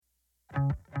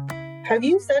Have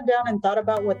you sat down and thought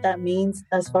about what that means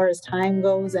as far as time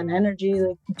goes and energy?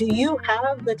 Like, do you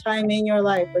have the time in your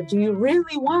life, or do you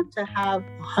really want to have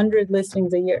 100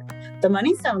 listings a year? The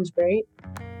money sounds great,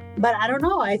 but I don't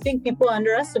know. I think people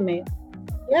underestimate.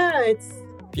 Yeah,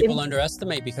 people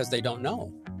underestimate because they don't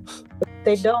know.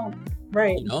 They don't,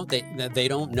 right? You know, they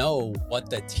don't know what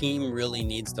the team really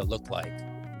needs to look like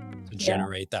to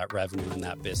generate that revenue in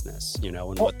that business, you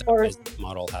know, and what the business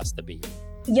model has to be.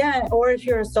 Yeah, or if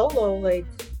you're a solo, like,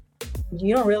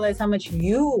 you don't realize how much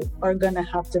you are going to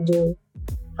have to do,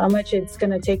 how much it's going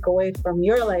to take away from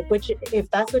your life, which if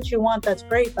that's what you want, that's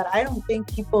great. But I don't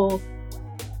think people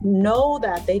know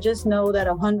that. They just know that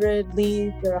 100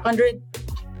 leads or 100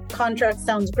 contracts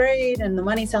sounds great and the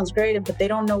money sounds great, but they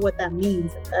don't know what that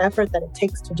means, the effort that it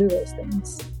takes to do those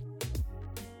things.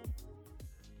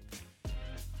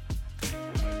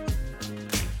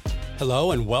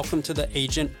 Hello and welcome to the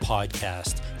Agent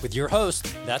Podcast with your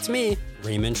host, that's me,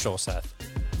 Raymond Shulseth.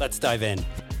 Let's dive in.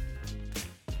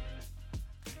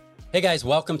 Hey guys,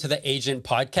 welcome to the Agent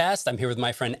Podcast. I'm here with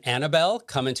my friend Anabel,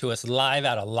 coming to us live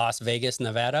out of Las Vegas,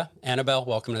 Nevada. Anabel,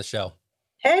 welcome to the show.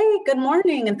 Hey, good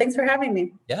morning, and thanks for having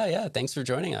me. Yeah, thanks for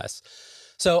joining us.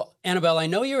 So Anabel, I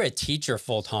know you're a teacher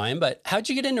full-time, but how'd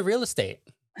you get into real estate?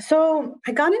 So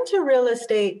I got into real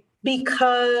estate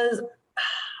because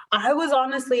I was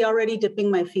honestly already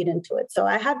dipping my feet into it. So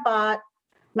I had bought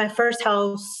my first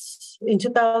house in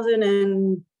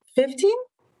 2015,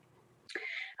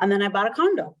 and then I bought a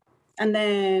condo. And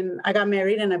then I got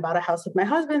married and I bought a house with my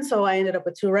husband, so I ended up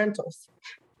with 2 rentals.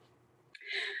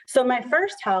 So my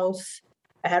first house,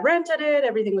 I had rented it,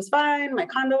 everything was fine, my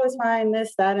condo was fine,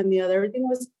 this, that, and the other, everything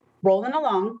was rolling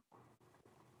along.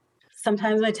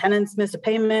 Sometimes my tenants missed a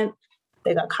payment,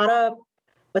 they got caught up,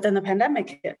 but then the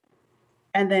pandemic hit.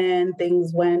 And then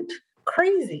things went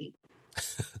crazy.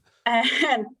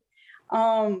 And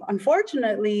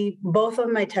unfortunately, both of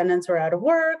my tenants were out of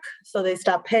work, so they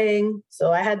stopped paying.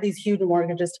 So I had these huge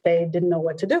mortgages to pay, didn't know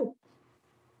what to do.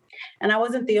 And I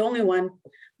wasn't the only one.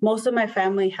 Most of my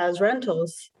family has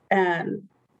rentals, and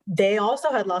they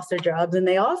also had lost their jobs, and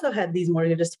they also had these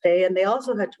mortgages to pay, and they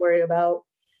also had to worry about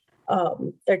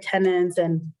their tenants.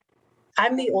 And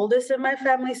I'm the oldest in my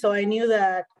family, so I knew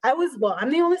that I'm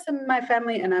the oldest in my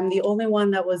family, and I'm the only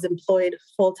one that was employed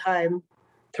full-time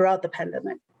throughout the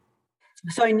pandemic.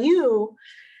 So I knew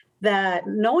that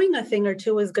knowing a thing or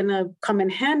two was going to come in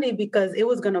handy, because it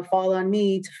was going to fall on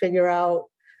me to figure out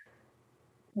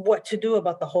what to do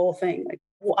about the whole thing. Like,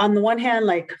 on the one hand,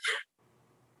 like,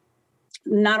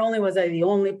 not only was I the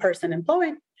only person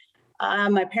employed,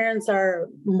 my parents are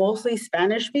mostly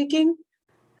Spanish speaking.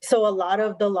 So a lot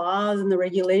of the laws and the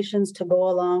regulations to go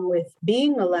along with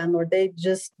being a landlord, they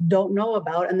just don't know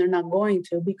about, and they're not going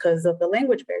to because of the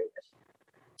language barriers.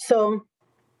 So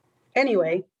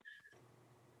anyway,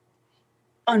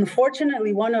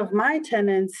 unfortunately, one of my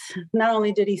tenants, not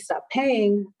only did he stop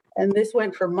paying, and this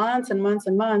went for months and months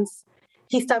and months,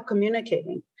 he stopped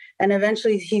communicating. And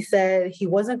eventually he said he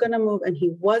wasn't going to move and he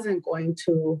wasn't going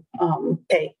to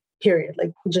pay, period.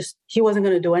 Like, just, he wasn't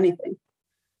going to do anything.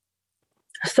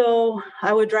 So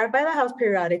I would drive by the house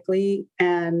periodically,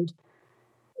 and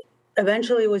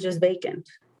eventually it was just vacant.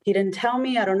 He didn't tell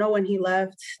me. I don't know when he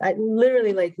left. I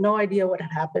literally, no idea what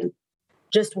had happened.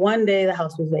 Just one day the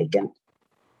house was vacant.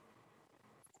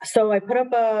 So I put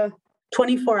up a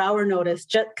 24-hour notice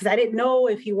just because I didn't know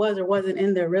if he was or wasn't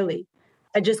in there really.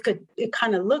 It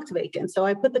kind of looked vacant. So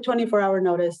I put the 24-hour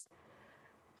notice,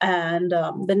 and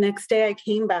the next day I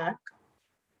came back.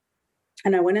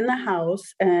 And I went in the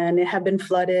house, and it had been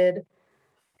flooded.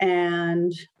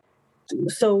 And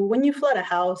so when you flood a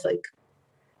house, like,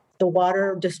 the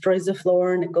water destroys the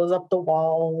floor and it goes up the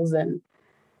walls, and,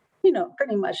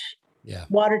 pretty much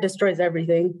water destroys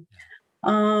everything.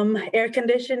 Air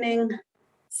conditioning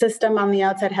system on the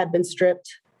outside had been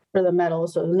stripped for the metal.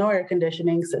 So there's no air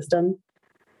conditioning system.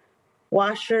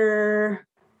 Washer,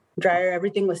 dryer,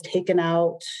 everything was taken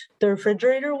out. The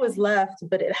refrigerator was left,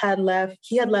 but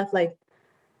he had left like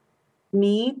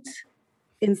meat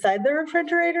inside the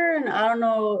refrigerator. And I don't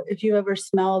know if you ever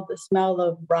smelled the smell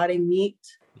of rotting meat,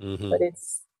 but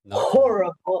it's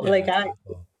horrible. Yeah, it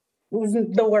was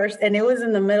the worst. And it was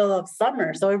in the middle of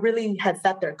summer, so it really had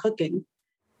sat there cooking.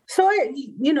 So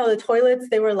the toilets,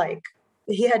 they were like,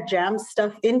 he had jammed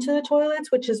stuff into the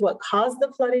toilets, which is what caused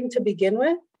the flooding to begin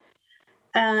with.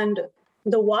 And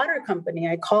the water company,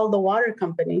 I called the water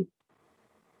company,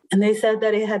 and they said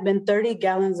that it had been 30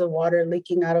 gallons of water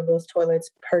leaking out of those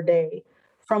toilets per day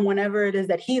from whenever it is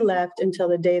that he left until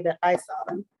the day that I saw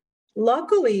them.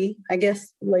 Luckily, I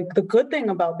guess, the good thing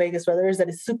about Vegas weather is that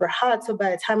it's super hot. So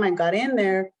by the time I got in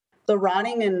there, the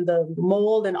rotting and the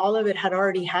mold and all of it had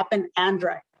already happened and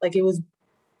dry. Like it was,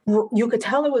 you could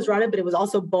tell it was rotted, but it was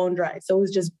also bone dry. So it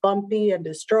was just bumpy and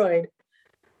destroyed.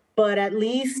 But at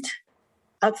least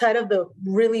outside of the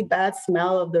really bad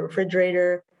smell of the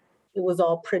refrigerator, it was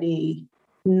all pretty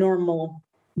normal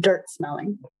dirt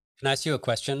smelling. Can I ask you a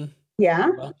question? Yeah.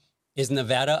 Is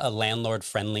Nevada a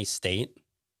landlord-friendly state?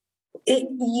 It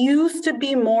used to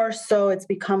be more so. It's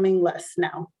becoming less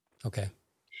now. Okay.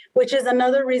 Which is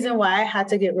another reason why I had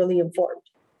to get really informed.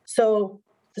 So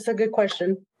that's a good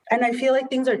question. And I feel like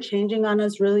things are changing on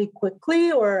us really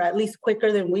quickly, or at least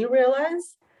quicker than we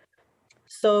realize.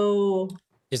 So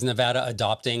is Nevada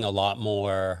adopting a lot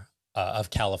more of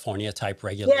California type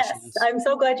regulations? Yes, I'm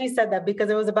so glad you said that because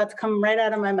it was about to come right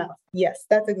out of my mouth. Yes,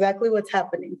 that's exactly what's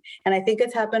happening. And I think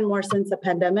it's happened more since the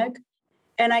pandemic.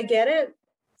 And I get it.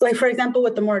 Like, for example,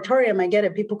 with the moratorium, I get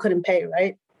it. People couldn't pay,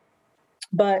 right?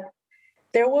 But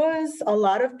there was a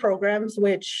lot of programs,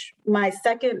 which my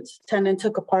second tenant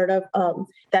took a part of,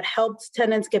 that helped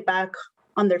tenants get back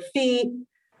on their feet.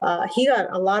 He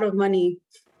got a lot of money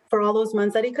for all those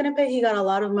months that he couldn't pay. He got a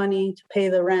lot of money to pay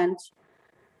the rent.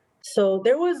 So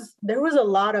there was a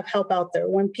lot of help out there.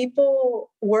 When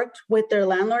people worked with their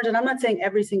landlords, and I'm not saying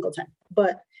every single time,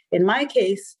 but in my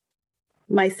case,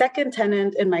 my second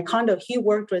tenant in my condo, he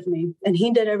worked with me and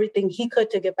he did everything he could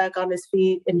to get back on his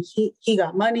feet. And he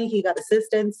got money, he got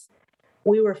assistance.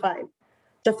 We were fine.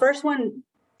 The first one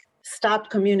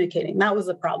stopped communicating. That was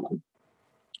the problem.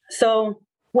 So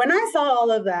when I saw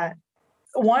all of that,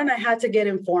 one, I had to get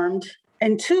informed.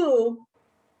 And two,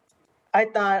 I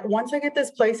thought, once I get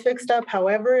this place fixed up,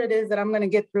 however it is that I'm going to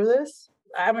get through this,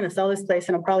 I'm going to sell this place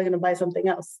and I'm probably going to buy something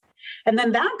else. And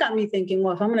then that got me thinking,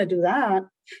 well, if I'm going to do that,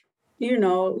 you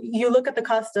know, you look at the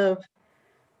cost of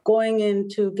going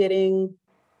into getting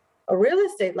a real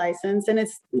estate license, and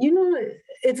it's, you know,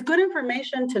 it's good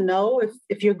information to know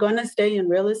if you're going to stay in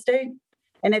real estate.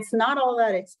 And it's not all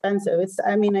that expensive.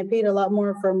 I paid a lot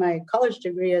more for my college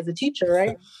degree as a teacher,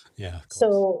 right? Yeah.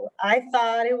 So I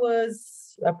thought it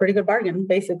was a pretty good bargain,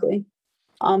 basically.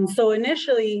 So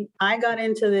initially, I got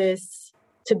into this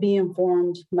to be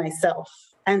informed myself,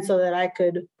 and so that I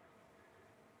could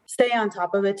stay on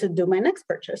top of it to do my next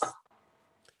purchase.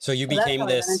 So you became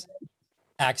this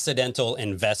accidental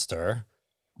investor,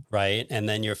 right? And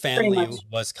then your family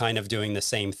was kind of doing the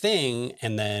same thing.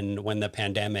 And then when the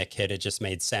pandemic hit, it just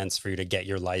made sense for you to get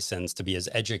your license to be as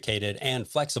educated and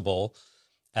flexible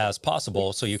as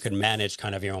possible so you could manage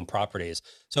kind of your own properties.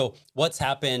 So what's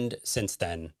happened since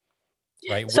then,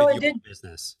 right? So with your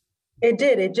business? It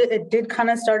did. It did kind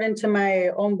of start into my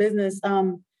own business.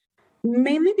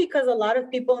 Mainly because a lot of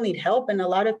people need help and a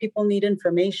lot of people need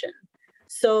information.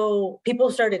 So people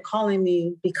started calling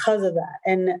me because of that.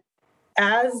 And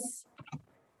as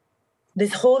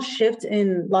this whole shift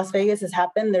in Las Vegas has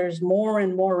happened, there's more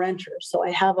and more renters. So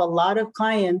I have a lot of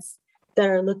clients that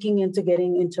are looking into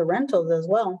getting into rentals as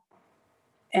well.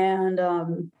 And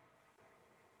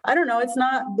I don't know,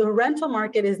 the rental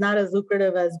market is not as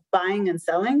lucrative as buying and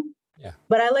selling. Yeah.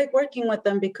 But I like working with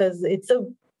them because it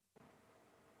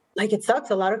sucks.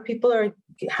 A lot of people are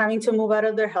having to move out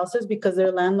of their houses because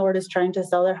their landlord is trying to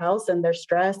sell their house and they're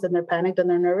stressed and they're panicked and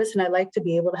they're nervous. And I like to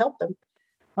be able to help them.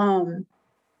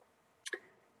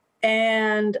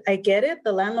 And I get it.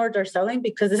 The landlords are selling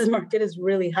because this market is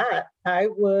really hot. I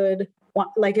would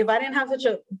want, like, if I didn't have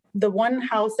the one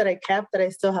house that I kept that I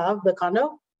still have, the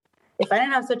condo, if I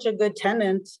didn't have such a good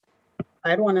tenant,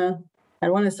 I'd want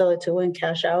to sell it too and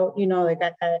cash out, you know,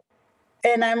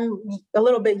 and I'm a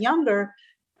little bit younger.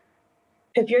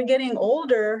 If you're getting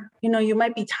older, you know, you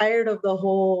might be tired of the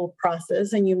whole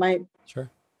process and you might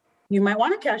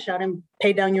want to cash out and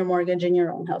pay down your mortgage in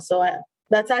your own house. So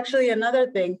that's actually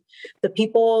another thing. The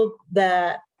people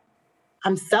that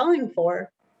I'm selling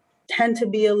for tend to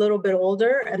be a little bit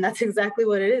older, and that's exactly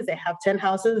what it is. They have 10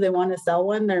 houses. They want to sell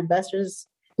one. They're investors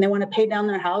and they want to pay down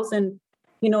their house and,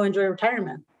 you know, enjoy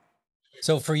retirement.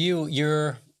 So for you,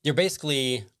 you're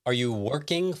basically, are you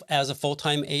working as a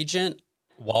full-time agent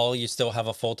while you still have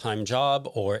a full-time job,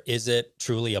 or is it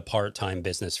truly a part-time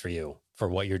business for you for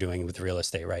what you're doing with real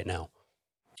estate right now?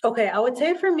 Okay, I would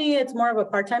say for me, it's more of a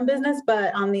part-time business,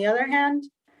 but on the other hand,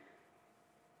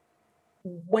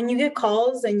 when you get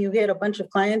calls and you get a bunch of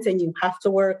clients and you have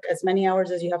to work as many hours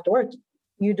as you have to work,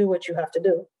 you do what you have to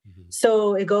do. Mm-hmm.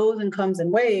 So it goes and comes in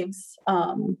waves.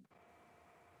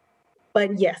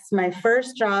 But yes, my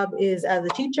first job is as a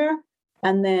teacher,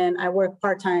 and then I work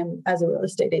part-time as a real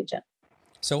estate agent.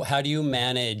 So how do you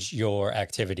manage your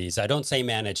activities? I don't say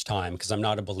manage time because I'm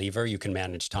not a believer you can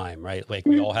manage time, right? Like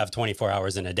we all have 24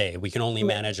 hours in a day. We can only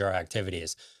manage our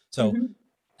activities. So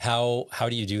how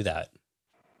do you do that?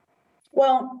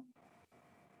 Well,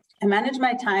 I manage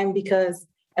my time because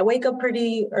I wake up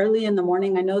pretty early in the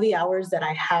morning. I know the hours that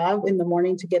I have in the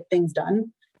morning to get things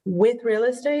done with real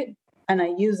estate, and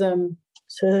I use them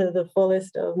to the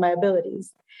fullest of my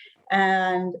abilities.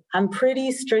 And I'm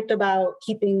pretty strict about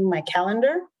keeping my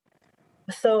calendar.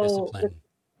 So, Discipline.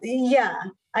 yeah,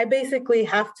 I basically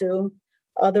have to.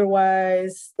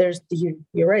 Otherwise,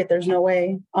 you're right. There's no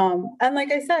way. And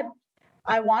like I said,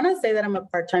 I want to say that I'm a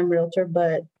part-time realtor,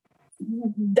 but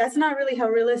that's not really how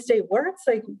real estate works.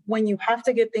 Like when you have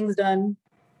to get things done,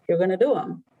 you're going to do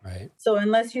them. Right. So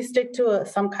unless you stick to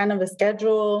some kind of a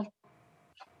schedule,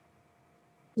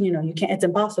 you can't, it's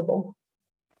impossible.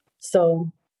 So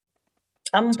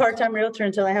I'm a part-time realtor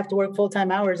until I have to work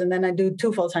full-time hours, and then I do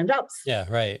 2 full-time jobs. Yeah.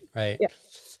 Right. Right. Yeah.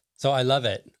 So I love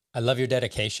it. I love your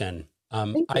dedication.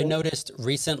 I noticed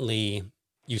recently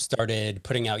you started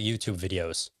putting out YouTube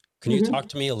videos. Can you talk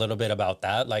to me a little bit about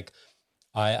that? Like,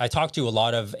 I talk to a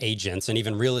lot of agents and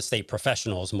even real estate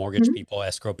professionals, mortgage people,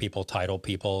 escrow people, title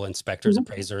people, inspectors,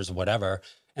 appraisers, whatever.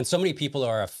 And so many people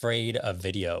are afraid of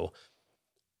video.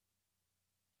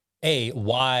 A,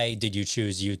 why did you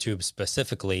choose YouTube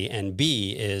specifically? And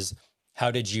B is,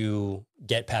 how did you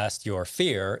get past your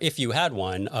fear, if you had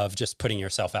one, of just putting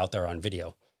yourself out there on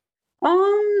video?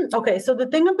 Okay. So the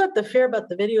thing about the fear about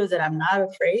the video is that I'm not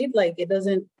afraid. Like I guess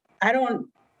I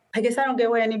don't get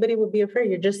why anybody would be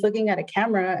afraid. You're just looking at a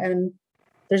camera and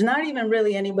there's not even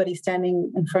really anybody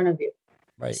standing in front of you.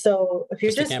 Right. So if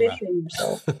you're just videoing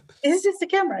yourself, it's just a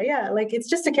camera. Yeah. Like it's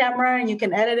just a camera and you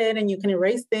can edit it and you can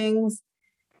erase things.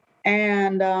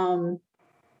 And I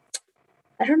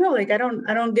don't know, like I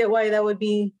don't get why that would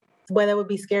be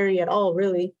scary at all,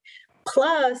 really.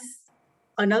 Plus,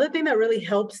 another thing that really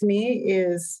helps me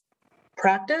is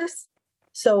practice.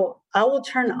 So I will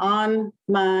turn on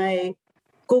my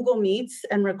Google Meets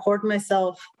and record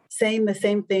myself saying the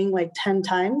same thing like 10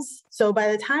 times. So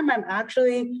by the time I'm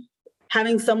actually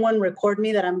having someone record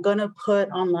me that I'm going to put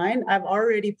online, I've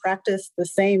already practiced the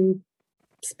same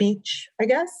speech, I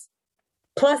guess.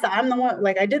 Plus, I'm the one,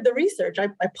 like I did the research. I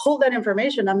pulled that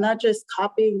information. I'm not just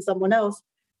copying someone else.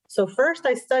 So first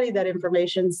I studied that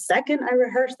information. Second, I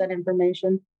rehearsed that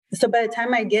information. So by the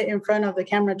time I get in front of the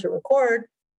camera to record,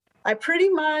 I pretty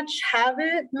much have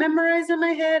it memorized in my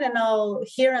head, and I'll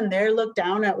here and there look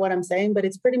down at what I'm saying, but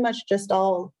it's pretty much just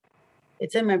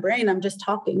it's in my brain. I'm just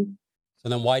talking. So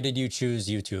then why did you choose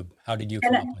YouTube? How did you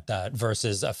come up with that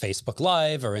versus a Facebook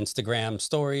Live or Instagram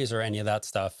stories or any of that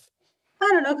stuff? I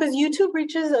don't know, because YouTube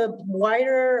reaches a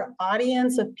wider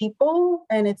audience of people,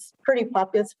 and it's pretty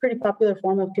popular. It's a pretty popular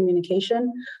form of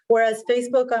communication. Whereas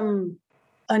Facebook,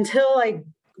 until I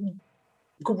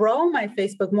grow my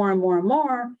Facebook more and more and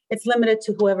more, it's limited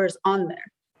to whoever's on there.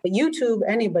 But YouTube,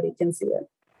 anybody can see it.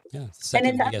 Yeah, it's the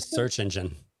second biggest search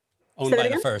engine owned by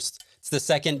the first. It's the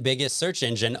second biggest search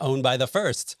engine owned by the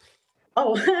first.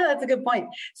 Oh, that's a good point.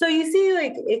 So you see,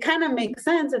 like, it kind of makes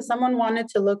sense. If someone wanted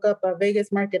to look up a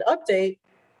Vegas market update,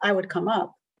 I would come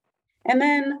up. And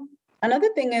then another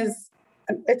thing is,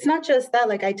 it's not just that,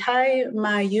 like I tie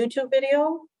my YouTube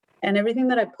video and everything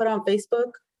that I put on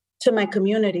Facebook to my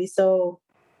community. So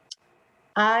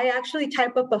I actually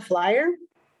type up a flyer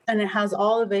and it has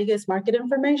all the Vegas market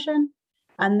information.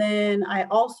 And then I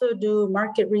also do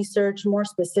market research more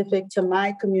specific to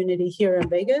my community here in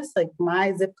Vegas, like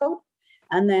my zip code.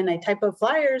 And then I type up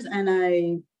flyers and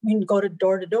I go to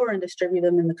door and distribute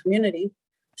them in the community.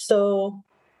 So,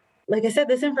 like I said,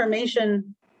 this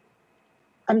information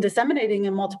I'm disseminating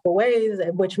in multiple ways,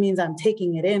 which means I'm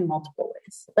taking it in multiple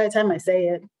ways. By the time I say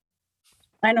it,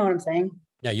 I know what I'm saying.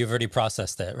 Yeah, you've already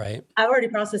processed it, right? I've already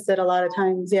processed it a lot of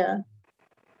times, yeah.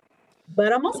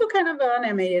 But I'm also kind of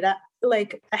animated. I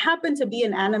happen to be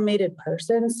an animated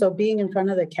person. So being in front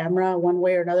of the camera one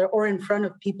way or another, or in front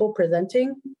of people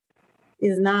presenting,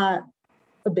 is not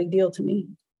a big deal to me.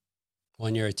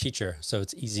 When you're a teacher, so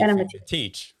it's easy for you to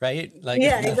teach, right? Like,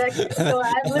 yeah, exactly. So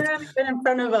I've literally been in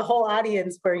front of a whole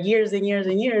audience for years and years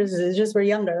and years. It's just we're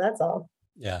younger, that's all.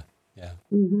 Yeah, yeah.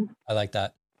 Mm-hmm. I like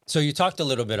that. So you talked a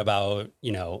little bit about,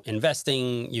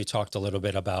 investing. You talked a little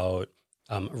bit about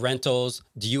rentals.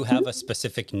 Do you have a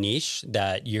specific niche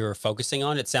that you're focusing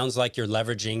on? It sounds like you're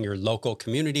leveraging your local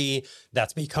community.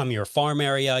 That's become your farm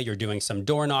area. You're doing some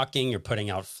door knocking. You're putting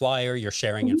out flyer. You're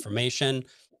sharing information.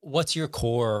 What's your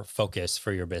core focus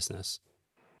for your business?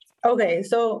 Okay,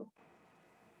 so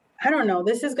I don't know.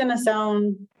 This is going to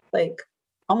sound like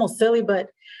almost silly,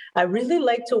 but I really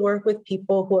like to work with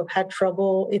people who have had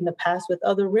trouble in the past with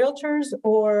other realtors,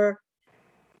 or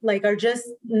like are just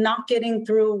not getting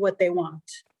through what they want.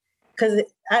 Because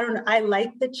I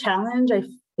like the challenge. I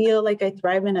feel like I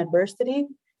thrive in adversity.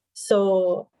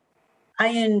 So I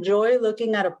enjoy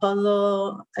looking at a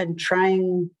puzzle and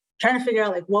trying to figure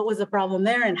out like what was the problem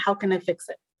there and how can I fix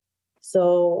it.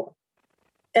 So,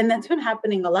 and that's been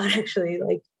happening a lot actually.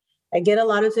 Like I get a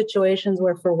lot of situations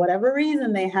where for whatever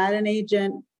reason they had an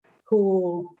agent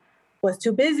who was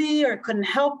too busy or couldn't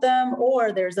help them,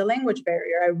 or there's a language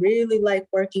barrier. I really like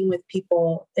working with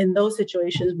people in those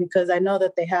situations because I know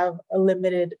that they have a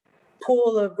limited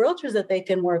pool of realtors that they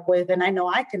can work with. And I know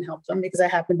I can help them because I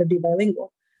happen to be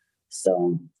bilingual.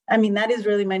 So, I mean, that is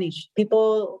really my niche.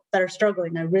 People that are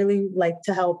struggling, I really like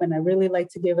to help and I really like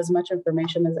to give as much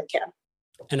information as I can.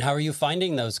 And how are you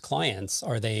finding those clients?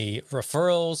 Are they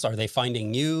referrals? Are they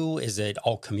finding you? Is it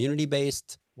all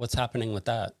community-based? What's happening with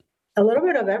that? A little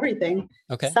bit of everything.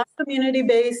 Okay. Some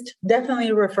community-based, definitely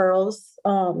referrals.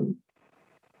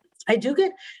 I do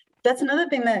get, that's another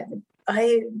thing that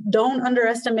I don't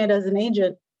underestimate as an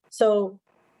agent. So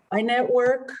I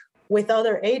network with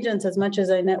other agents as much as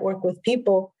I network with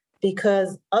people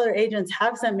because other agents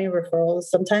have sent me referrals.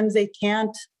 Sometimes they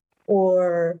can't,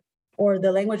 or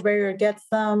the language barrier gets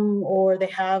them, or they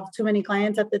have too many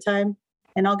clients at the time.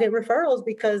 And I'll get referrals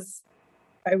because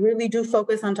I really do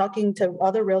focus on talking to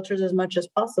other realtors as much as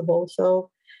possible.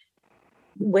 So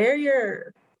where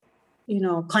your,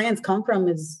 clients come from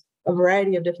is a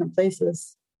variety of different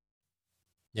places.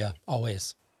 Yeah,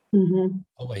 always. Mm-hmm.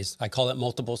 Always. I call it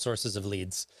multiple sources of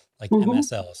leads, like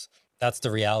MSLs. That's the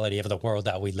reality of the world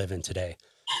that we live in today.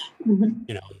 Mm-hmm.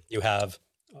 You have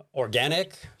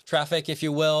organic traffic, if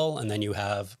you will, and then you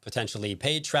have potentially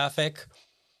paid traffic,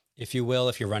 if you will,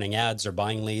 if you're running ads or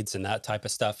buying leads and that type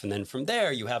of stuff. And then from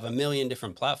there, you have a million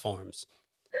different platforms,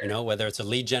 whether it's a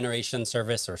lead generation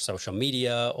service or social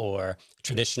media or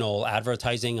traditional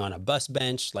advertising on a bus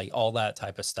bench, like all that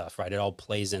type of stuff, right? It all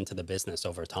plays into the business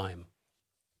over time.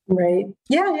 Right.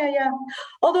 Yeah.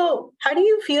 Although, how do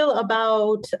you feel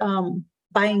about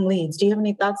buying leads? Do you have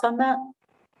any thoughts on that?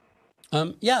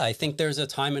 Yeah, I think there's a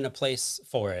time and a place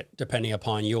for it, depending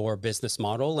upon your business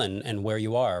model and where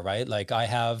you are, right? Like I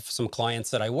have some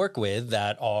clients that I work with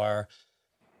that are,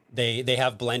 they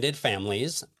have blended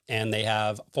families and they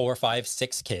have 4, 5,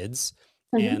 6 kids,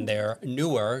 and they're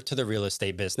newer to the real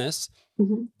estate business,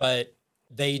 but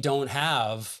they don't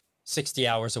have 60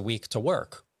 hours a week to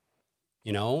work.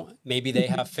 Maybe they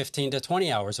have 15 to 20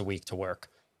 hours a week to work.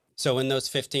 So in those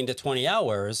 15 to 20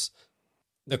 hours,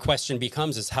 the question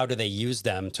becomes is how do they use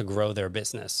them to grow their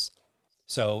business?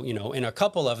 So, in a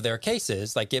couple of their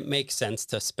cases, like it makes sense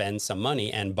to spend some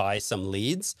money and buy some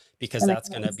leads because that's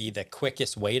going to be the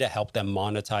quickest way to help them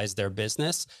monetize their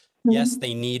business. Yes,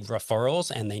 they need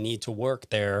referrals and they need to work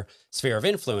their sphere of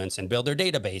influence and build their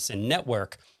database and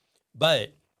network.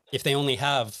 But if they only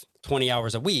have 20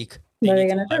 hours a week, they need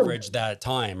to leverage that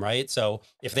time, right? So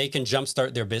if they can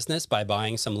jumpstart their business by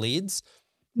buying some leads,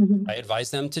 I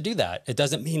advise them to do that. It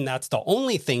doesn't mean that's the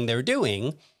only thing they're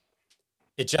doing.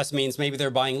 It just means maybe they're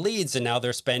buying leads and now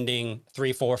they're spending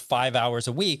 3, 4, 5 hours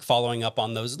a week following up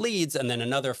on those leads, and then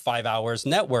another 5 hours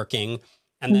networking,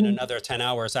 and then another 10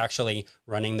 hours actually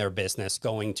running their business,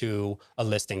 going to a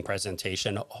listing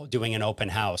presentation, doing an open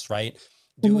house, right?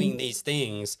 Doing these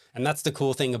things. And that's the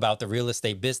cool thing about the real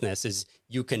estate business is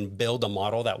you can build a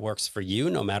model that works for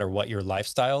you no matter what your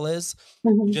lifestyle is.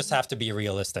 You just have to be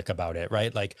realistic about it,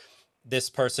 right? Like this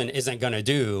person isn't going to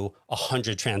do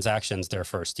 100 transactions their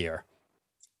first year,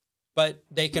 but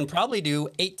they can probably do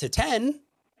 8 to 10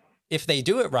 if they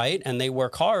do it right and they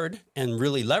work hard and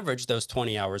really leverage those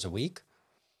 20 hours a week.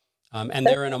 And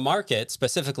they're in a market,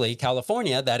 specifically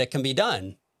California, that it can be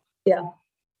done. Yeah.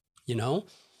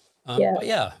 But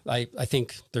yeah, I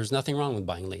think there's nothing wrong with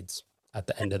buying leads at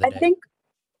the end of the day. I think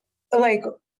like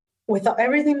with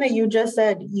everything that you just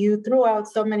said, you threw out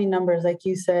so many numbers. Like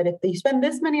you said, if you spend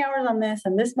this many hours on this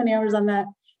and this many hours on that,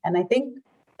 and I think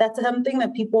that's something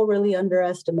that people really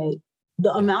underestimate.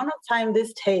 The amount of time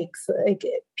this takes. Like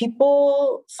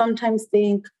people sometimes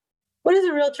think, what is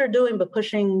a realtor doing but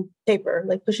pushing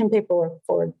paperwork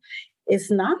forward?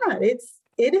 It's not. It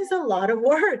is a lot of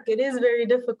work. It is very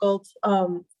difficult.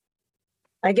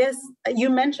 I guess you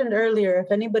mentioned earlier,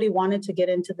 if anybody wanted to get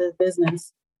into this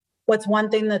business, what's one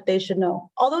thing that they should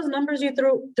know? All those numbers you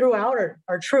threw out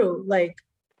are true. Like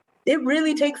it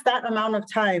really takes that amount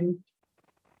of time,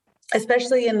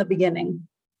 especially in the beginning.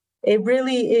 It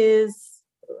really is.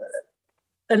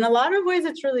 In a lot of ways,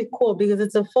 it's really cool because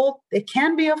it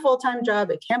can be a full-time job.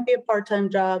 It can be a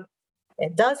part-time job.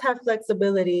 It does have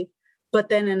flexibility, but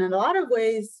then in a lot of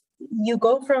ways,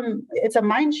 it's a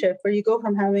mind shift where you go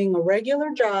from having a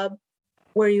regular job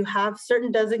where you have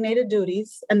certain designated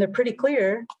duties and they're pretty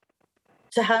clear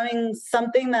to having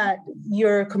something that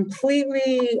you're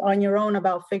completely on your own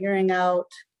about figuring out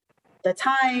the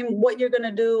time, what you're going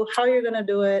to do, how you're going to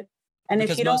do it. And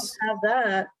because if you don't have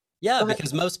that. Yeah,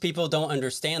 because most people don't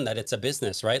understand that it's a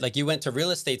business, right? Like you went to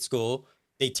real estate school,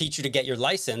 they teach you to get your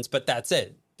license, but that's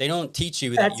it. They don't teach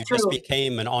you that you just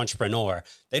became an entrepreneur.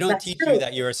 They don't teach you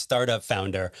that you're a startup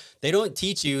founder. They don't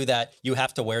teach you that you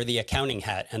have to wear the accounting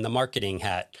hat and the marketing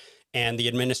hat and the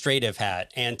administrative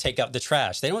hat and take out the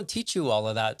trash. They don't teach you all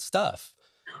of that stuff.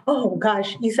 Oh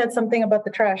gosh, you said something about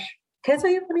the trash. Can I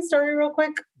tell you a funny story real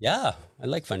quick? Yeah, I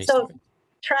like funny stories.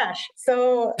 Trash.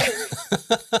 So let's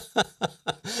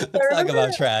talk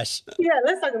about trash. Yeah,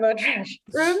 let's talk about trash.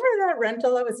 Remember that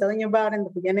rental I was telling you about in the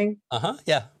beginning?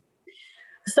 Yeah.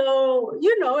 So,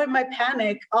 in my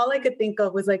panic, all I could think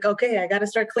of was like, okay, I got to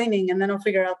start cleaning and then I'll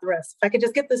figure out the rest. If I could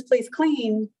just get this place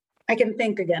clean, I can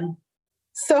think again.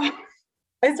 So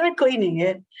I started cleaning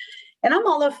it, and I'm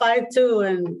all of 5'2"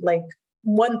 and like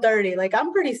 130. Like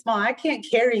I'm pretty small. I can't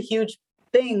carry huge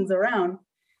things around.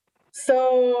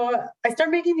 So I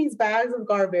start making these bags of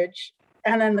garbage,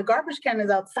 and then the garbage can is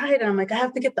outside. And I'm like, I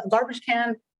have to get the garbage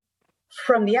can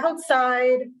from the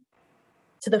outside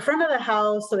to the front of the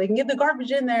house so they can get the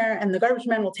garbage in there and the garbage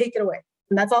man will take it away.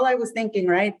 And that's all I was thinking,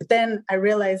 right? But then I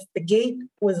realized the gate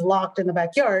was locked in the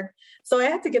backyard. So I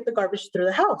had to get the garbage through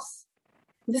the house.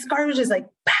 This garbage is like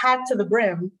packed to the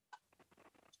brim.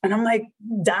 And I'm like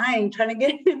dying, trying to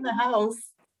get it in the house.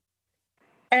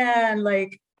 And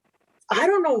like, I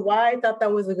don't know why I thought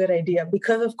that was a good idea,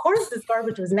 because of course this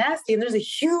garbage was nasty and there's a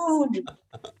huge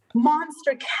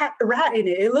monster rat in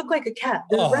it. It looked like a cat.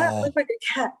 The rat looked like a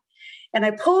cat. And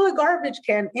I pull a garbage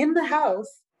can in the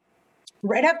house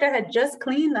right after I had just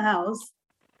cleaned the house.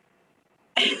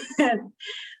 And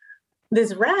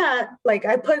this rat, like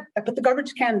I put the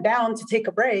garbage can down to take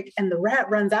a break, and the rat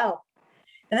runs out.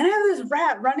 And then I have this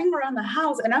rat running around the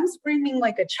house, and I'm screaming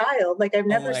like a child. Like I've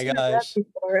never seen a rat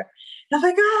before. And I'm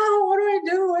like, oh, what do I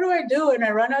do? What do I do? And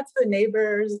I run out to the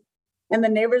neighbors, and the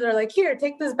neighbors are like, here,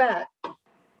 take this back. I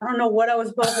don't know what I was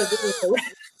supposed to do with the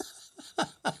rat.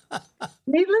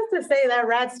 Needless to say, that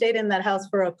rat stayed in that house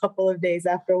for a couple of days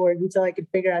afterward until I could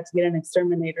figure out to get an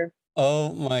exterminator.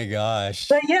 Oh my gosh.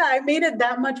 But yeah, I made it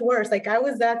that much worse. Like I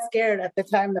was that scared at the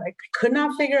time that I could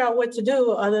not figure out what to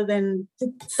do other than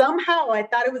somehow I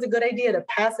thought it was a good idea to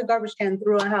pass a garbage can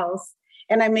through a house.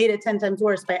 And I made it 10 times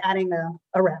worse by adding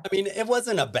a rat. I mean, it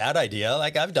wasn't a bad idea.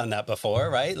 Like I've done that before,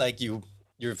 right? Like you're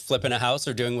flipping a house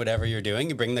or doing whatever you're doing.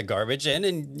 You bring the garbage in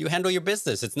and you handle your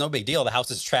business. It's no big deal. The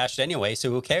house is trashed anyway, so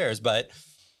who cares? But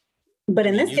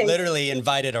in this case, you literally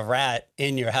invited a rat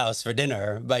in your house for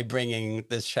dinner by bringing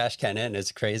this trash can in.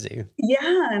 It's crazy.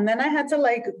 Yeah. And then I had to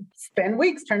like spend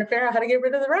weeks trying to figure out how to get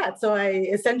rid of the rat. So I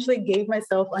essentially gave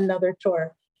myself another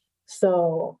chore.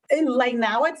 So like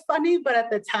now it's funny, but at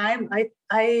the time I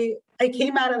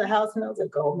came out of the house and I was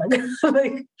like, oh my God,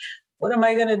 like, what am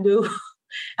I going to do?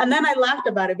 And then I laughed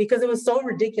about it because it was so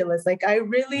ridiculous. Like I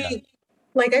really,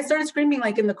 like I started screaming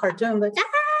like in the cartoon, like,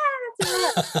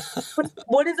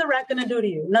 what is a rat going to do to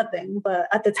you? Nothing. But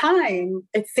at the time,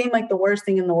 it seemed like the worst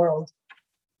thing in the world.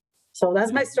 So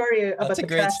that's my story about the trash. That's a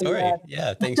great story.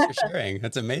 Yeah, thanks for sharing.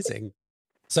 That's amazing.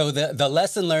 So the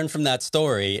lesson learned from that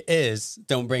story is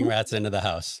don't bring rats into the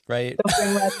house, right? Don't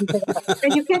bring rats into the house.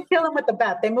 And you can't kill them with the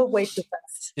bat. They move way too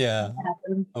fast. Yeah.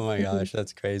 Oh my gosh,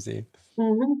 that's crazy.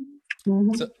 Mm-hmm.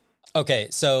 Mm-hmm.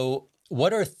 So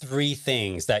what are 3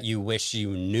 things that you wish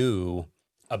you knew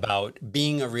about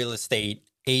being a real estate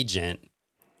agent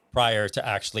prior to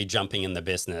actually jumping in the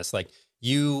business? Like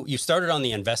you started on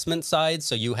the investment side,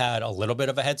 so you had a little bit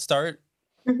of a head start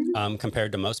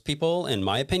compared to most people, in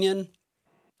my opinion.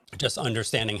 Just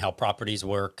understanding how properties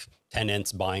work,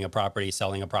 tenants, buying a property,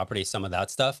 selling a property, some of that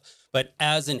stuff. But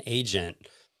as an agent,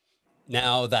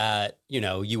 now that,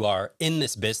 you are in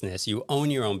this business, you own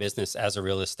your own business as a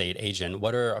real estate agent,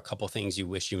 what are a couple things you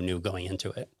wish you knew going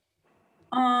into it?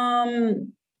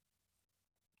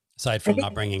 Aside from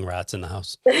not bringing rats in the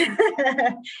house.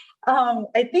 I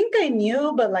think I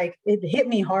knew, but like it hit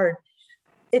me hard.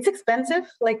 It's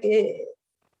expensive.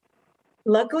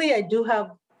 Luckily I do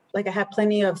have, I have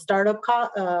plenty of startup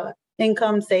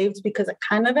income saved because I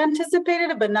kind of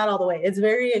anticipated it, but not all the way. It's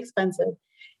very expensive.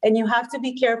 And you have to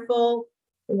be careful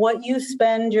what you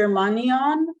spend your money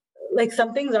on. Like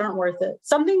some things aren't worth it.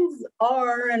 Some things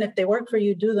are, and if they work for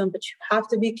you, do them, but you have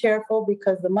to be careful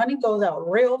because the money goes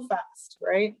out real fast,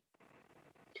 right?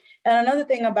 And another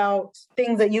thing about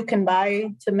things that you can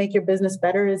buy to make your business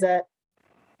better is that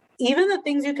even the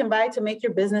things you can buy to make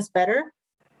your business better,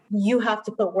 you have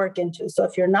to put work into. So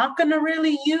if you're not going to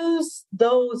really use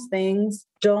those things,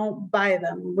 don't buy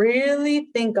them. Really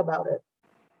think about it.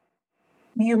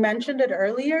 You mentioned it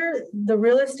earlier, the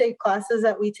real estate classes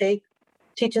that we take,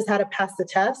 teach us how to pass the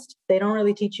test. They don't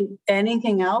really teach you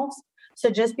anything else. So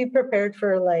just be prepared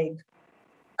for like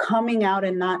coming out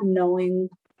and not knowing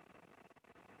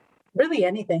really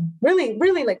anything,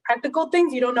 really like practical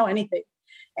things. You don't know anything.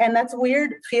 And that's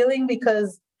weird feeling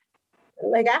because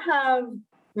like I have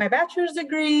my bachelor's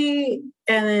degree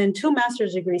and then 2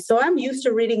 master's degrees. So I'm used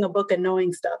to reading a book and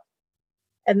knowing stuff.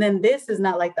 And then this is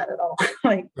not like that at all.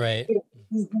 Like, right.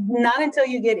 Not until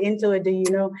you get into it do you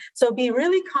know. So be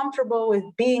really comfortable with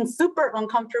being super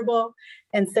uncomfortable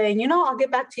and saying, you know, I'll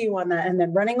get back to you on that. And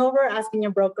then running over, asking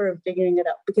your broker and figuring it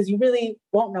out because you really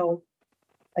won't know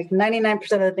like 99%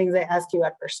 of the things they ask you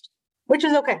at first, which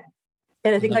is okay.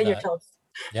 And I think on your toes.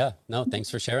 Yeah, no, thanks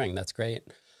for sharing. That's great.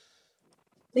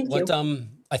 Thank you.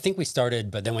 I think we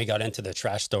started, but then we got into the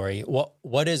trash story.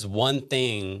 What is one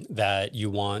thing that you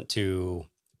want to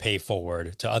pay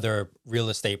forward to other real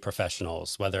estate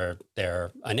professionals, whether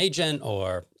they're an agent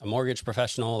or a mortgage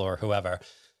professional or whoever?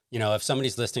 You know, if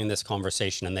somebody's listening to this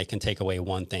conversation and they can take away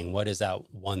one thing, what is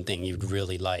that one thing you'd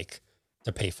really like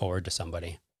to pay forward to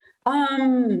somebody?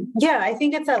 Yeah, I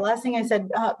think it's that last thing I said.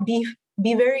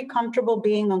 Be very comfortable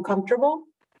being uncomfortable.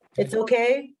 Okay. It's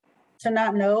okay to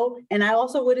not know. And I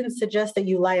also wouldn't suggest that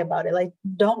you lie about it. Like,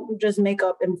 don't just make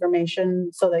up information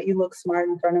so that you look smart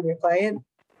in front of your client.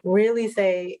 Really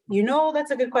say, you know, that's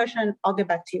a good question. I'll get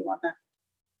back to you on that.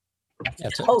 Yeah,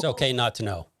 it's okay not to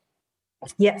know.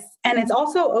 Yes. And it's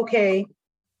also okay,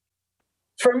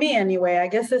 for me anyway, I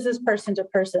guess this is person to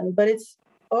person, but it's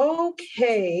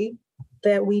okay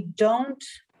that we don't,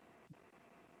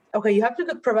 okay, you have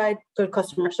to provide good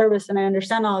customer service, and I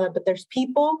understand all that, but there's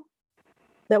people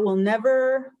that you're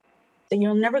never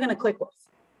going to click with.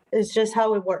 It's just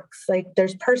how it works. Like,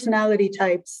 there's personality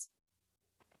types.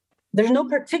 There's no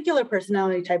particular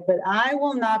personality type, but I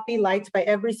will not be liked by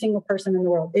every single person in the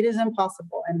world. It is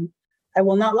impossible. And I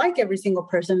will not like every single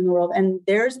person in the world. And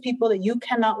there's people that you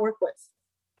cannot work with,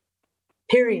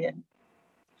 period.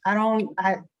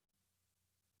 I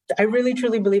really,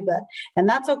 truly believe that. And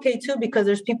that's okay too, because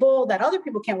there's people that other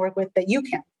people can't work with that you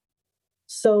can.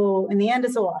 So in the end,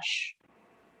 it's a wash.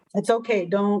 It's okay.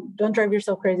 Don't drive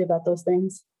yourself crazy about those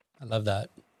things. I love that.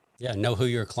 Yeah. Know who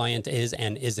your client is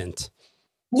and isn't.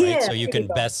 Yeah. Right? So you can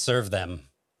best serve them.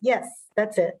 Yes,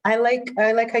 that's it. I like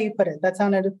how you put it. That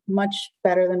sounded much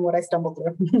better than what I stumbled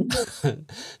through.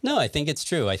 No, I think it's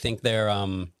true. I think they're,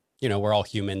 we're all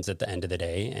humans at the end of the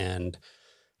day, and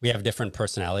we have different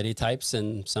personality types,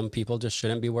 and some people just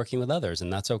shouldn't be working with others,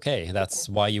 and that's okay. That's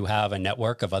why you have a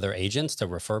network of other agents to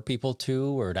refer people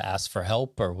to or to ask for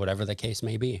help or whatever the case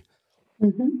may be.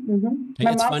 Mm-hmm, mm-hmm.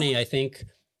 It's funny, I think,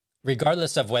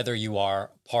 regardless of whether you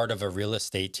are part of a real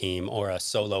estate team or a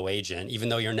solo agent, even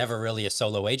though you're never really a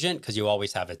solo agent because you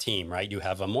always have a team, right? You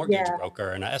have a mortgage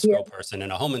broker and an escrow person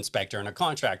and a home inspector and a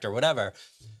contractor, whatever.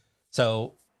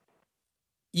 So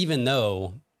even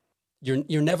though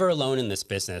you're never alone in this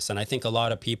business. And I think a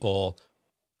lot of people,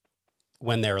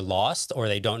 when they're lost or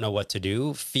they don't know what to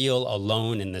do, feel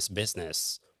alone in this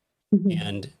business. Mm-hmm.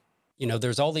 And,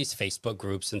 there's all these Facebook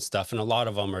groups and stuff, and a lot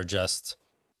of them are just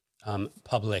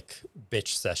public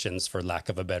bitch sessions, for lack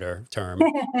of a better term.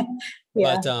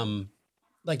 But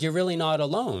like, you're really not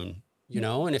alone,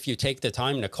 and if you take the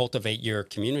time to cultivate your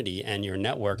community and your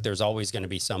network, there's always going to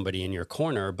be somebody in your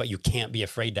corner, but you can't be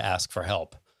afraid to ask for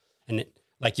help. And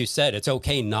like you said, it's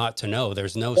okay not to know.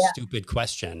 There's no stupid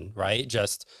question, right?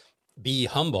 Just be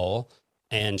humble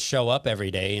and show up every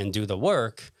day and do the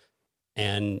work,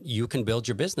 and you can build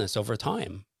your business over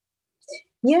time.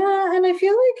 Yeah. And I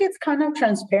feel like it's kind of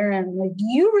transparent. Like,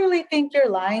 you really think you're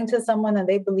lying to someone and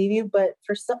they believe you, but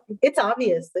for some, it's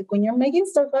obvious. Like, when you're making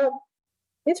stuff up,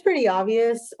 it's pretty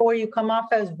obvious, or you come off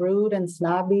as rude and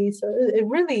snobby. So it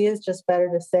really is just better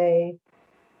to say,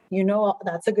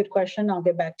 that's a good question. I'll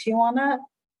get back to you on that.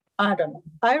 I don't know.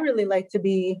 I really like to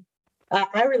be,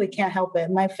 I really can't help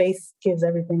it. My face gives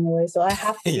everything away. So I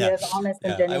have to be as honest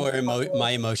and genuine. I wear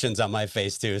my emotions on my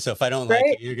face too. So if I don't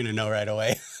like you, you're going to know right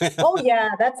away. Oh yeah,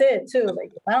 that's it too.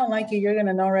 Like, if I don't like you, you're going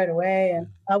to know right away. And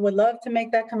I would love to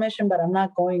make that commission, but I'm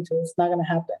not going to. It's not going to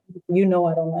happen. I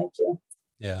don't like you.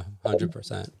 Yeah,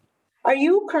 100%. Are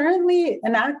you currently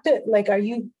are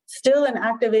you still an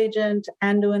active agent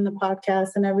and doing the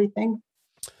podcast and everything?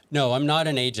 No, I'm not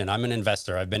an agent. I'm an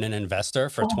investor. I've been an investor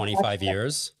for 25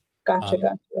 years.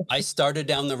 Gotcha. I started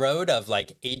down the road of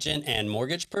like agent and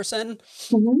mortgage person,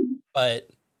 but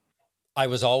I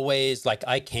was always like,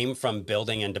 I came from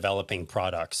building and developing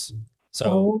products.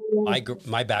 So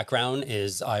my background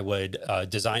is I would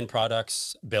design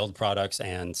products, build products,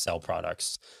 and sell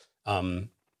products.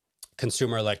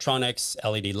 Consumer electronics,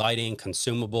 LED lighting,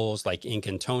 consumables like ink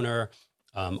and toner,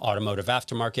 automotive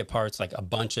aftermarket parts, like a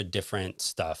bunch of different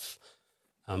stuff.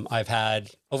 I've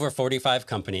had over 45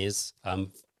 companies,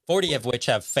 40 of which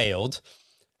have failed.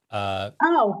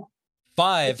 Oh,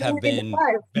 5 have been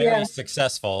five. very Yeah.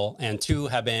 successful, and 2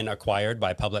 have been acquired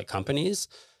by public companies.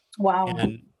 Wow.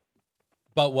 And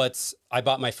I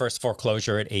bought my first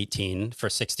foreclosure at 18 for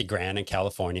 60 grand in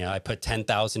California. I put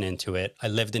 10,000 into it. I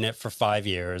lived in it for 5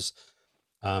 years.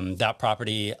 That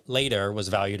property later was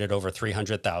valued at over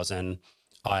 300,000.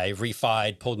 I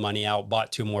refied, pulled money out,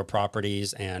 bought 2 more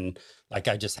properties, and like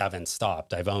I just haven't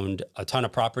stopped. I've owned a ton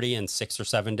of property in 6 or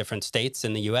 7 different states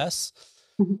in the US.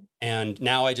 Mhm. And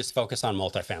now I just focus on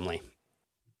multifamily.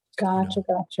 Gotcha.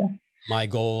 Gotcha. My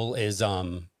goal is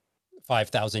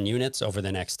 5,000 units over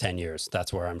the next 10 years.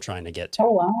 That's where I'm trying to get to.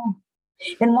 Oh, wow.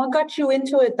 And what got you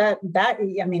into it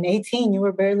I mean, 18, you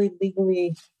were barely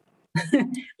legally Yeah.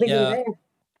 there.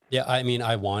 Yeah. I mean,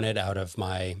 I wanted out of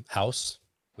my house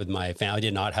with my family. I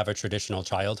did not have a traditional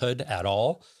childhood at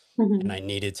all. Mm-hmm. And I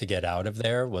needed to get out of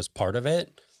there was part of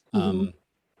it. Mm-hmm.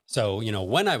 So,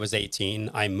 when I was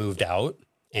 18, I moved out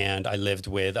and I lived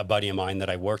with a buddy of mine that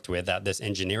I worked with at this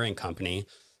engineering company.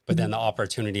 But then the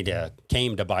opportunity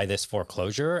came to buy this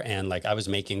foreclosure. And like I was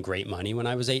making great money when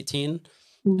I was 18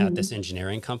 at this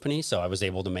engineering company. So I was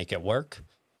able to make it work,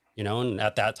 and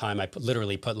at that time I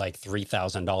literally put like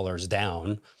 $3,000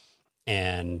 down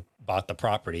and bought the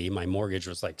property. My mortgage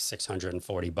was like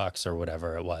 $640 or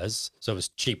whatever it was. So it was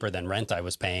cheaper than rent I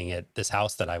was paying at this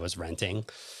house that I was renting.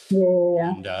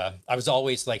 Yeah. And I was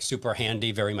always like super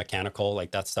handy, very mechanical.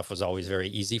 Like that stuff was always very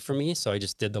easy for me. So I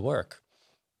just did the work,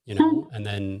 and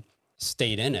then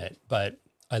stayed in it. But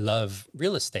I love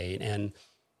real estate, and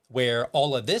where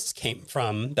all of this came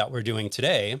from that we're doing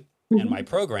today and my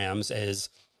programs is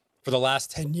for the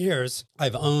last 10 years,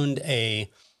 I've owned a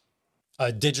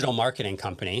digital marketing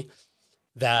company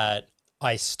that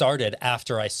I started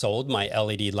after I sold my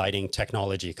LED lighting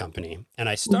technology company. And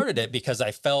I started it because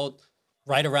I felt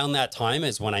right around that time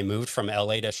is when I moved from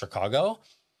LA to Chicago.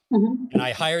 And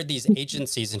I hired these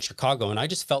agencies in Chicago, and I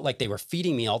just felt like they were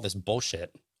feeding me all this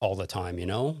bullshit all the time,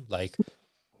 like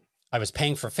I was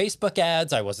paying for Facebook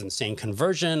ads. I wasn't seeing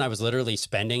conversion. I was literally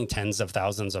spending tens of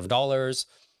thousands of dollars.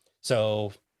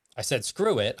 So I said,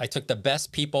 screw it. I took the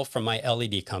best people from my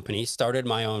LED company, started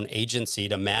my own agency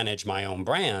to manage my own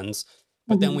brands.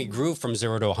 But then we grew from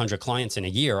 0 to 100 clients in a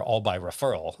year, all by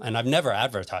referral. And I've never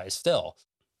advertised still.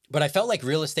 But I felt like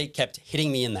real estate kept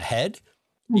hitting me in the head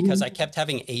because I kept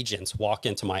having agents walk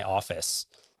into my office.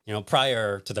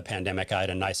 Prior to the pandemic, I had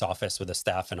a nice office with a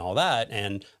staff and all that.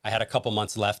 And I had a couple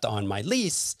months left on my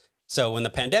lease. So when the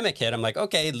pandemic hit, I'm like,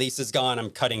 okay, lease is gone.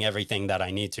 I'm cutting everything that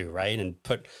I need to, right? And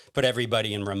put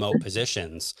everybody in remote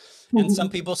positions. And some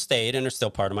people stayed and are still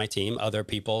part of my team. Other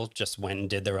people just went and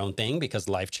did their own thing because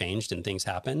life changed and things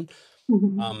happened.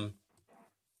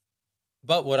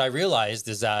 But what I realized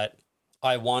is that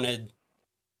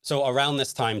so around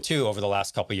this time too, over the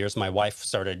last couple of years, my wife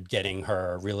started getting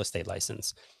her real estate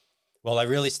license. Well, I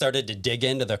really started to dig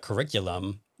into the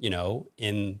curriculum,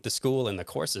 in the school and the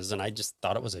courses, and I just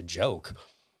thought it was a joke.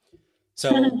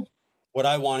 So what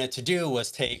I wanted to do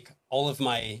was take all of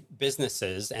my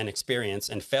businesses and experience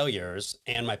and failures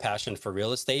and my passion for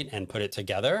real estate and put it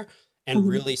together and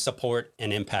really support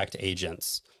and impact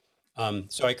agents.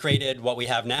 So I created what we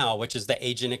have now, which is the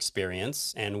agent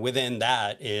experience. And within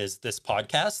that is this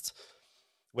podcast,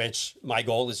 which my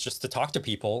goal is just to talk to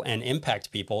people and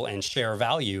impact people and share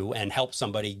value and help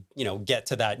somebody, get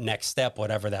to that next step,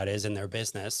 whatever that is in their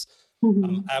business.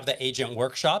 I have the agent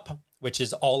workshop, which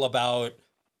is all about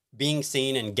being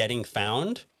seen and getting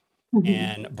found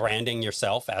and branding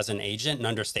yourself as an agent and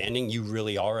understanding you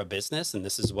really are a business and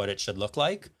this is what it should look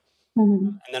like.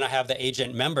 And then I have the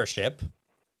agent membership,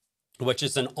 which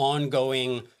is an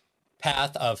ongoing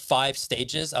path of 5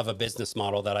 stages of a business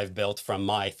model that I've built from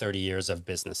my 30 years of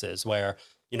businesses where,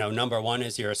 number 1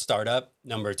 is you're a startup.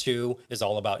 Number 2 is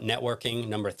all about networking.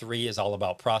 Number 3 is all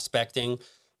about prospecting.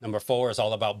 Number 4 is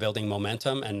all about building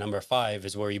momentum. And number 5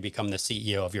 is where you become the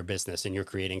CEO of your business and you're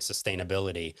creating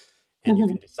sustainability and you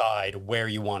can decide where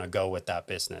you want to go with that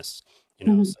business,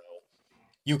 so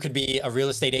you could be a real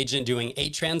estate agent doing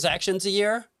 8 transactions a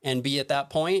year and be at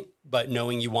that point, but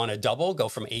knowing you want to double, go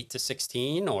from 8 to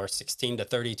 16 or 16 to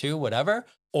 32, whatever.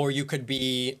 Or you could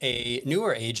be a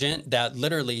newer agent that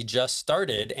literally just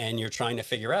started and you're trying to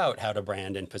figure out how to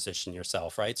brand and position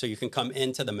yourself, right? So you can come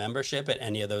into the membership at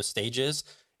any of those stages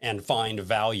and find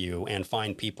value and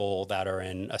find people that are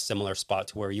in a similar spot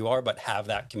to where you are, but have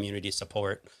that community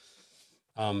support.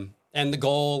 And the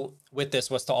goal with this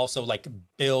was to also like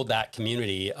build that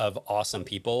community of awesome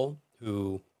people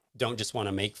who don't just want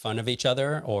to make fun of each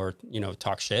other or,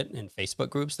 talk shit in Facebook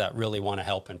groups, that really want to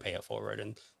help and pay it forward.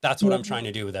 And that's what I'm trying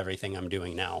to do with everything I'm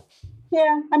doing now.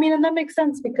 Yeah, I mean, and that makes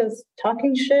sense because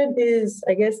talking shit is,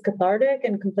 I guess, cathartic,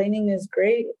 and complaining is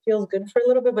great. It feels good for a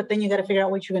little bit, but then you got to figure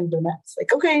out what you're going to do next.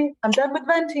 Like, okay, I'm done with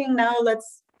venting. Now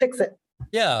let's fix it.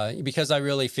 Yeah, because I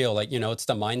really feel like, it's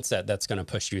the mindset that's going to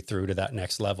push you through to that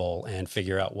next level and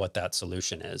figure out what that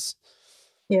solution is.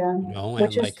 Yeah.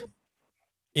 And like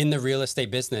in the real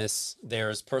estate business,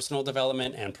 there's personal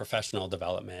development and professional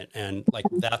development. And like,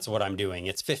 that's what I'm doing.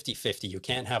 It's 50-50. You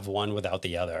can't have one without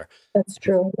the other. That's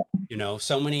true.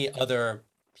 So many other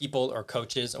people or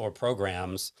coaches or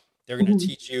programs, they're going to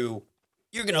teach you,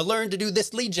 you're going to learn to do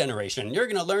this lead generation. You're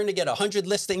going to learn to get 100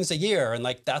 listings a year. And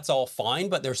like, that's all fine,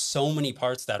 but there's so many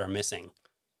parts that are missing.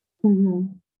 That's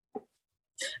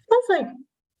like,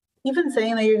 even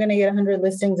saying that you're going to get 100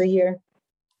 listings a year.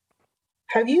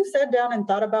 Have you sat down and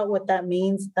thought about what that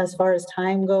means as far as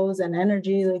time goes and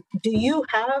energy? Like, do you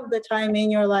have the time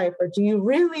in your life, or do you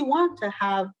really want to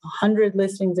have 100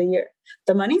 listings a year?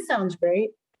 The money sounds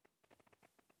great,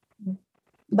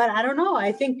 but I don't know.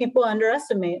 I think people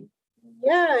underestimate.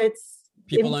 Yeah,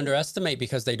 people underestimate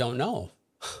because they don't know.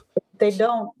 They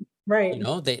don't, right?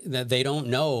 They don't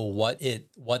know what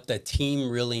the team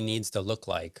really needs to look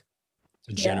like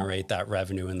to generate that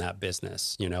revenue in that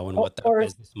business, and what that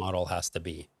business model has to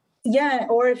be. Yeah.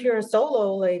 Or if you're a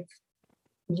solo, like,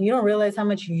 you don't realize how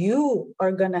much you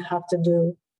are going to have to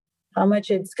do, how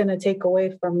much it's going to take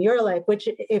away from your life, which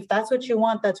if that's what you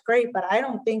want, that's great. But I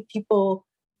don't think people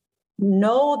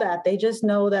know that. They just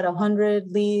know that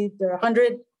 100 leads or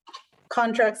 100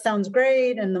 contracts sounds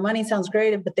great and the money sounds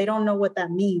great, but they don't know what that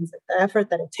means, like the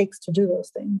effort that it takes to do those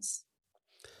things.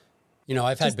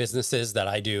 I've had businesses that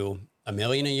I do $1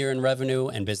 million a year in revenue,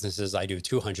 and businesses I do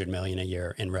 200 million a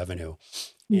year in revenue.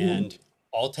 And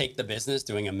I'll take the business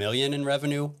doing $1 million in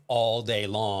revenue all day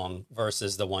long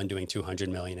versus the one doing 200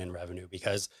 million in revenue,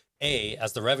 because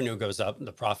as the revenue goes up,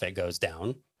 the profit goes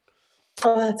down.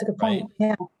 Oh, that's a good point.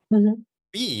 Right? Yeah.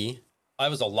 B, I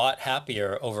was a lot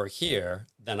happier over here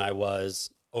than I was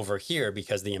over here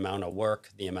because the amount of work,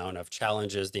 the amount of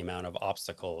challenges, the amount of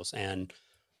obstacles. And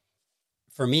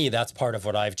for me, that's part of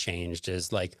what I've changed,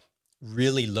 is like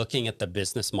really looking at the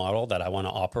business model that I want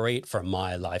to operate for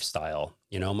my lifestyle.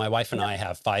 My wife and I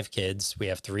have 5 kids. We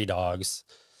have 3 dogs.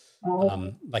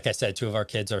 Like I said, 2 of our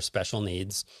kids are special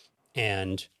needs,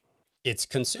 and it's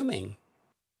consuming,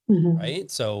 right?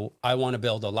 So I want to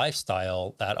build a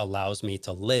lifestyle that allows me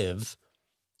to live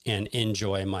and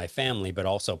enjoy my family, but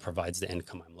also provides the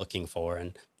income I'm looking for.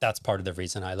 And that's part of the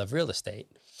reason I love real estate.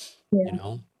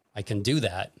 I can do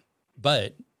that,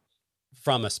 but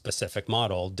from a specific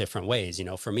model, different ways.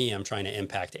 For me, I'm trying to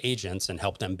impact agents and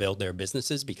help them build their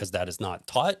businesses, because that is not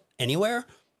taught anywhere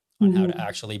on how to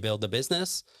actually build a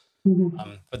business.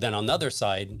 But then on the other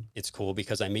side, it's cool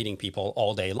because I'm meeting people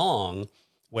all day long,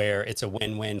 where it's a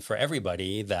win-win for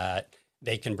everybody, that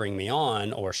they can bring me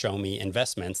on or show me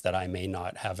investments that I may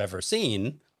not have ever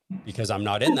seen because I'm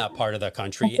not in that part of the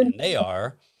country and they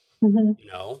are,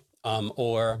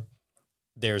 or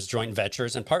there's joint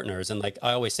ventures and partners. And like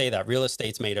I always say, that real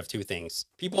estate's made of 2 things: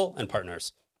 people and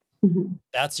partners.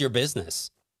 That's your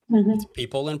business. It's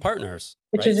people and partners.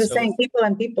 Which is just saying people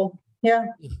and people. Yeah.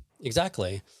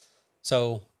 Exactly.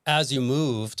 So as you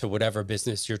move to whatever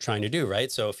business you're trying to do,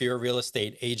 right? So if you're a real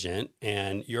estate agent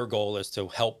and your goal is to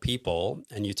help people,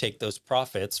 and you take those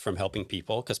profits from helping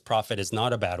people, because profit is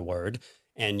not a bad word,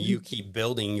 and you keep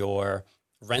building your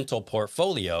rental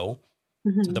portfolio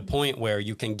to the point where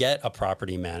you can get a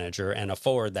property manager and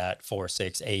afford that 4,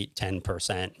 6, 8,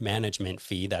 10% management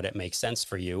fee, that it makes sense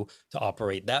for you to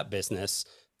operate that business,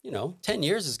 10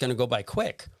 years is going to go by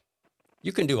quick.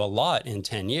 You can do a lot in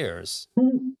 10 years.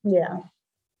 Yeah.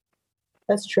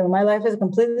 That's true. My life is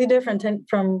completely different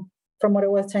from what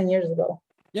it was 10 years ago.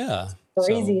 Yeah.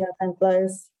 Crazy how time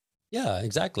flies. Yeah,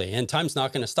 exactly. And time's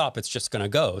not going to stop. It's just going to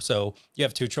go. So you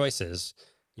have 2 choices.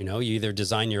 You either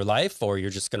design your life, or you're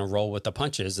just going to roll with the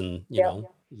punches and,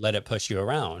 let it push you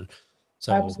around.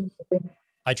 So absolutely.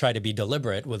 I try to be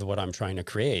deliberate with what I'm trying to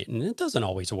create, and it doesn't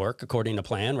always work according to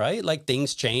plan, right? Like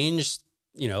things change,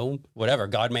 whatever.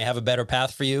 God may have a better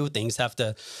path for you. Things have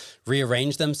to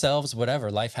rearrange themselves, whatever,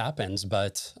 life happens.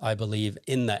 But I believe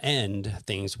in the end,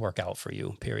 things work out for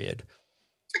you, period.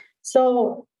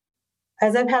 So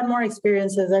as I've had more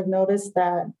experiences, I've noticed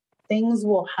that things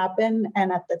will happen.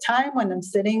 And at the time when I'm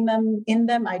sitting in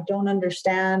them, I don't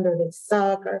understand, or they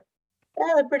suck, or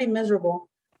they're pretty miserable.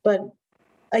 But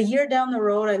a year down the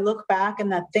road, I look back,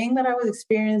 and that thing that I was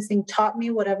experiencing taught me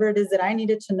whatever it is that I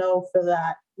needed to know for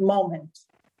that moment.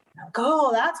 Like,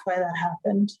 oh, that's why that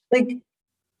happened. Like,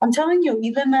 I'm telling you,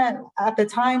 even at the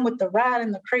time with the rat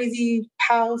and the crazy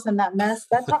house and that mess,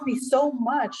 that taught me so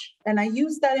much. And I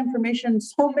used that information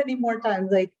so many more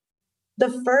times. Like the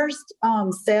first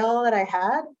sale that I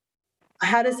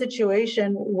had a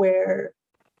situation where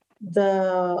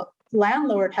the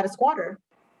landlord had a squatter.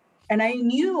 And I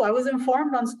was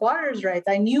informed on squatters' rights.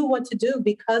 I knew what to do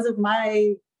because of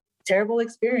my terrible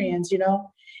experience,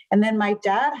 And then my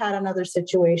dad had another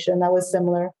situation that was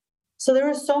similar. So there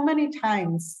were so many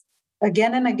times,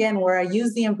 again and again, where I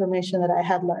used the information that I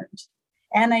had learned.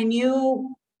 And I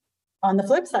knew on the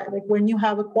flip side, like when you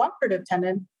have a cooperative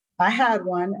tenant, I had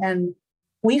one, and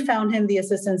we found him the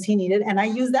assistance he needed. And I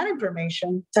used that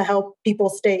information to help people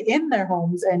stay in their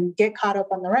homes and get caught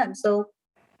up on the rent. So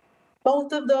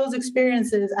both of those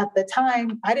experiences at the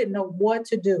time, I didn't know what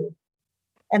to do.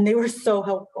 And they were so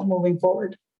helpful moving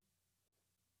forward.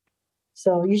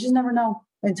 So you just never know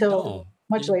until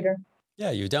much later.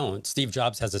 Yeah, you don't. Steve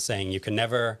Jobs has a saying, you can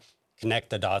never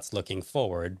connect the dots looking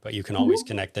forward, but you can always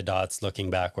connect the dots looking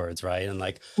backwards, right? And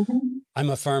like, I'm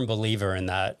a firm believer in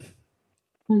that.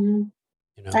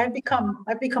 I've become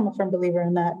a firm believer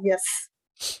in that. Yes.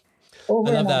 I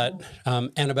love that.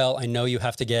 Anabel, I know you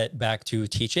have to get back to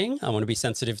teaching. I want to be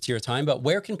sensitive to your time, but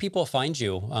where can people find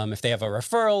you? If they have a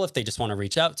referral, if they just want to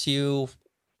reach out to you,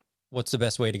 what's the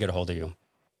best way to get a hold of you?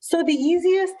 So the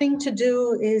easiest thing to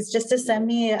do is just to send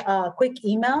me a quick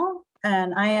email,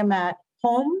 and I am at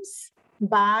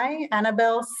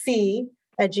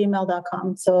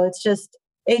homesbyannabelc@gmail.com. So it's just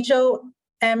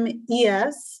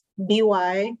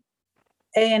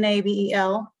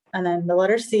HOMESBYANABEL and then the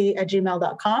letter C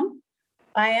 @gmail.com.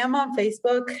 I am on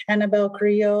Facebook, Anabel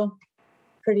Carrilo,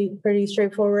 pretty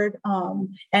straightforward.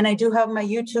 And I do have my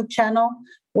YouTube channel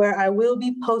where I will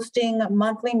be posting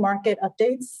monthly market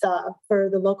updates for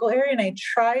the local area. And I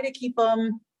try to keep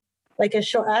them like a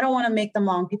short. I don't want to make them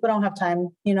long. People don't have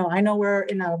time. I know we're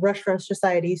in a rush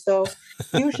society. So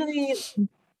usually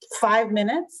 5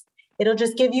 minutes. It'll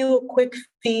just give you a quick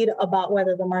feed about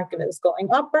whether the market is going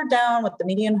up or down, what the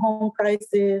median home price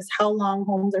is, how long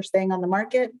homes are staying on the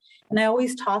market. And I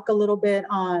always talk a little bit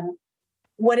on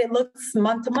what it looks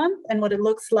month to month and what it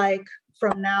looks like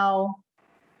from now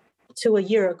to a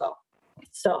year ago.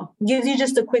 So it gives you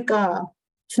just a quick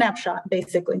snapshot,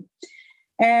 basically.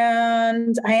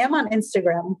 And I am on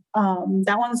Instagram.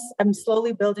 I'm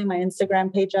slowly building my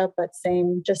Instagram page up, but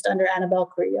same, just under Anabel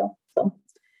Carrilo. So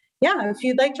yeah, if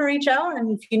you'd like to reach out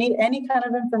and if you need any kind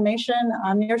of information,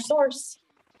 I'm your source.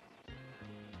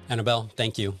 Anabel,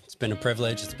 thank you. It's been a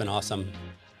privilege. It's been awesome.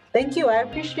 Thank you. I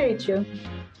appreciate you.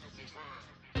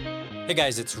 Hey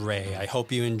guys, it's Ray. I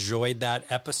hope you enjoyed that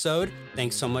episode.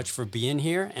 Thanks so much for being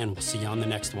here, and we'll see you on the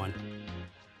next one.